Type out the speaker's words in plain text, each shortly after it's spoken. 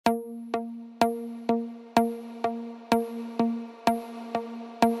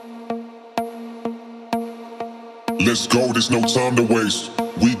Let's go, there's no time to waste.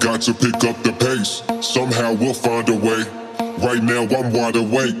 We got to pick up the pace. Somehow we'll find a way. Right now I'm wide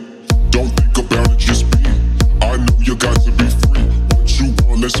awake. Don't think about it, just be. I know you got to be free. What you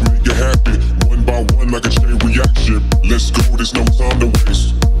want, let's make it happen. One by one like a chain reaction. Let's go, there's no time to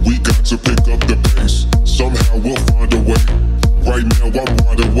waste. We got to pick up the pace. Somehow we'll find a way. Right now I'm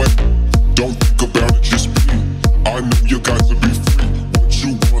wide awake. Don't think about it, just be. I know you got to be free. What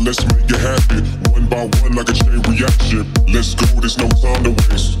you want, let's make it happen. One by one like a chain reaction. Let's go, there's no time to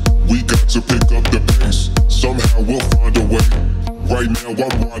waste. We got to pick up the pace. Somehow we'll find a way. Right now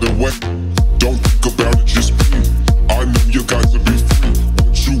I'm wide awake. Don't think about it, just be. I know you got to be free.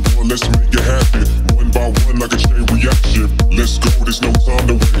 What you want, let's make it happen. One by one like a chain reaction. Let's go, there's no time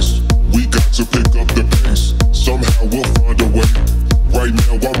to waste. We got to pick up the pace. Somehow we'll find a way. Right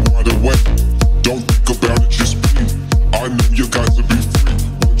now I'm wide awake. Don't think about it, just be. I know you got to be free.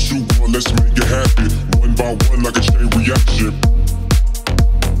 What you want, let's make it happen. One by one like a chain reaction.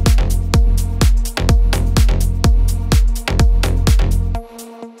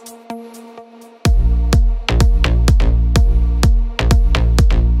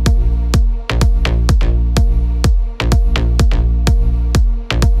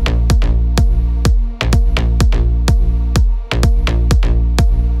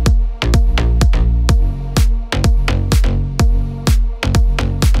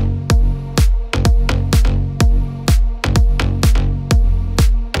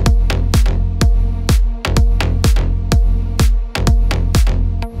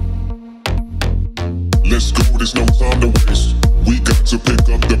 Let's go, there's no time to waste. We got to pick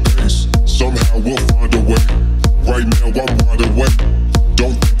up the pace. Somehow we'll find a way. Right now I'm wide awake.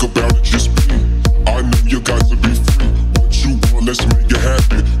 Don't think about it, just be. I know you got to be free. What you want, let's make it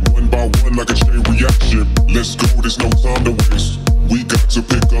happen. One by one like a chain reaction. Let's go, there's no time to waste. We got to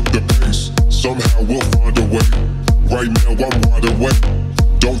pick up the pace. Somehow we'll find a way. Right now I'm wide awake.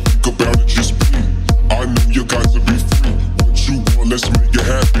 Don't think about it, just be. I know you got to be free. What you want, let's make it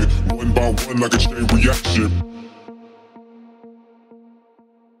happen. One by one like a chain reaction.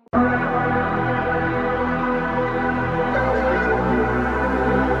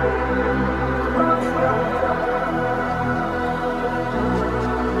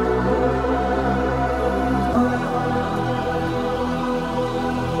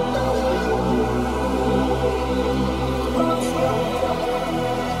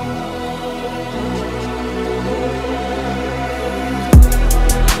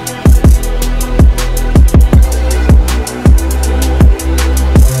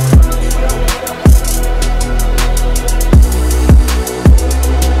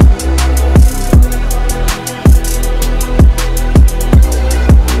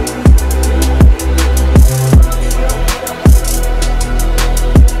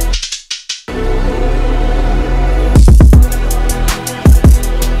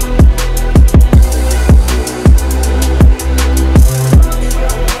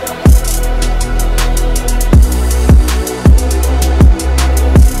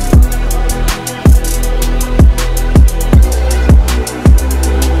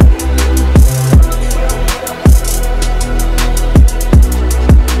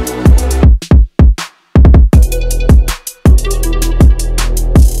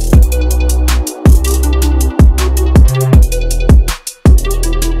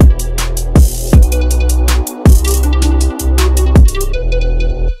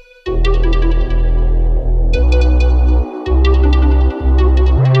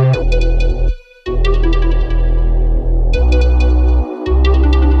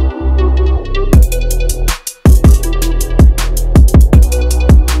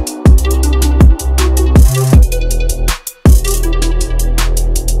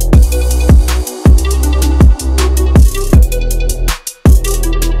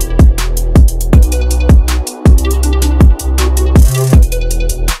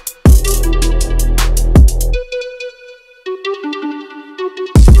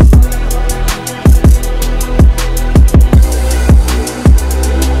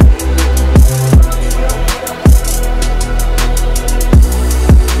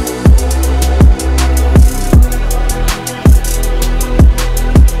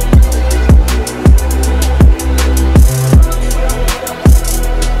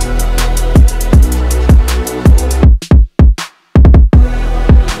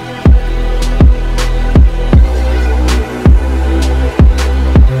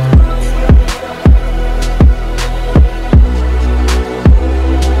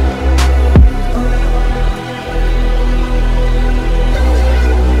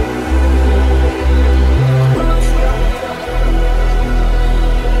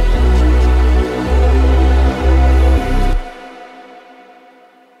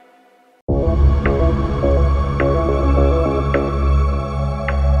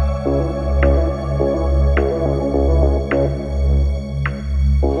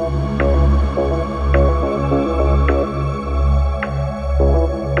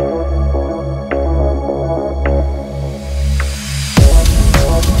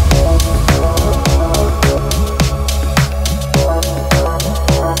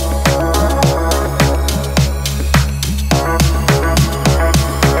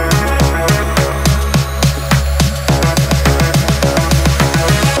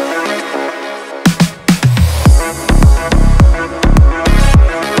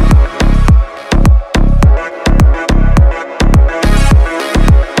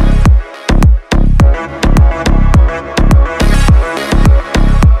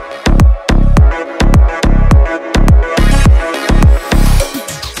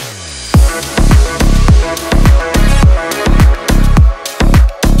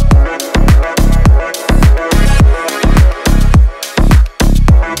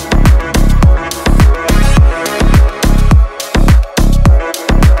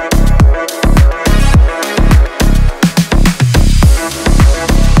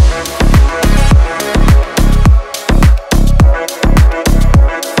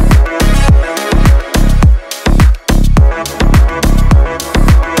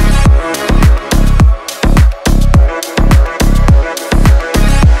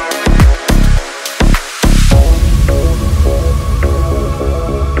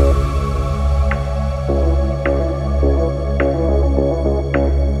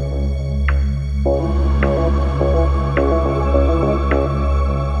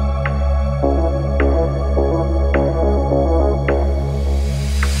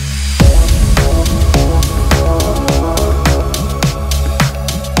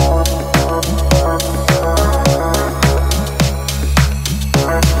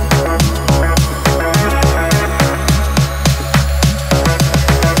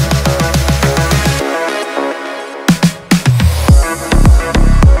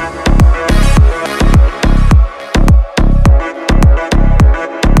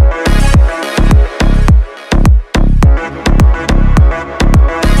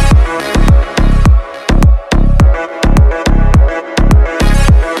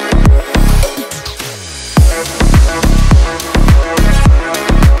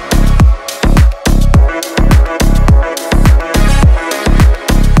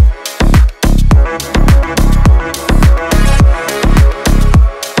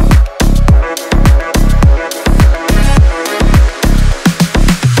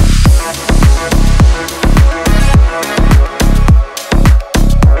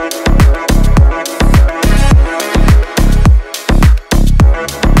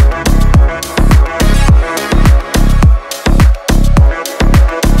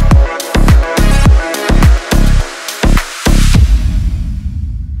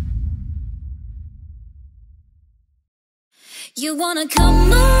 You wanna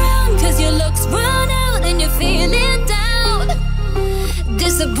come around cause your looks run out and you're feeling down.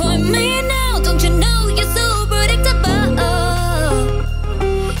 Disappoint me now, don't you know you're so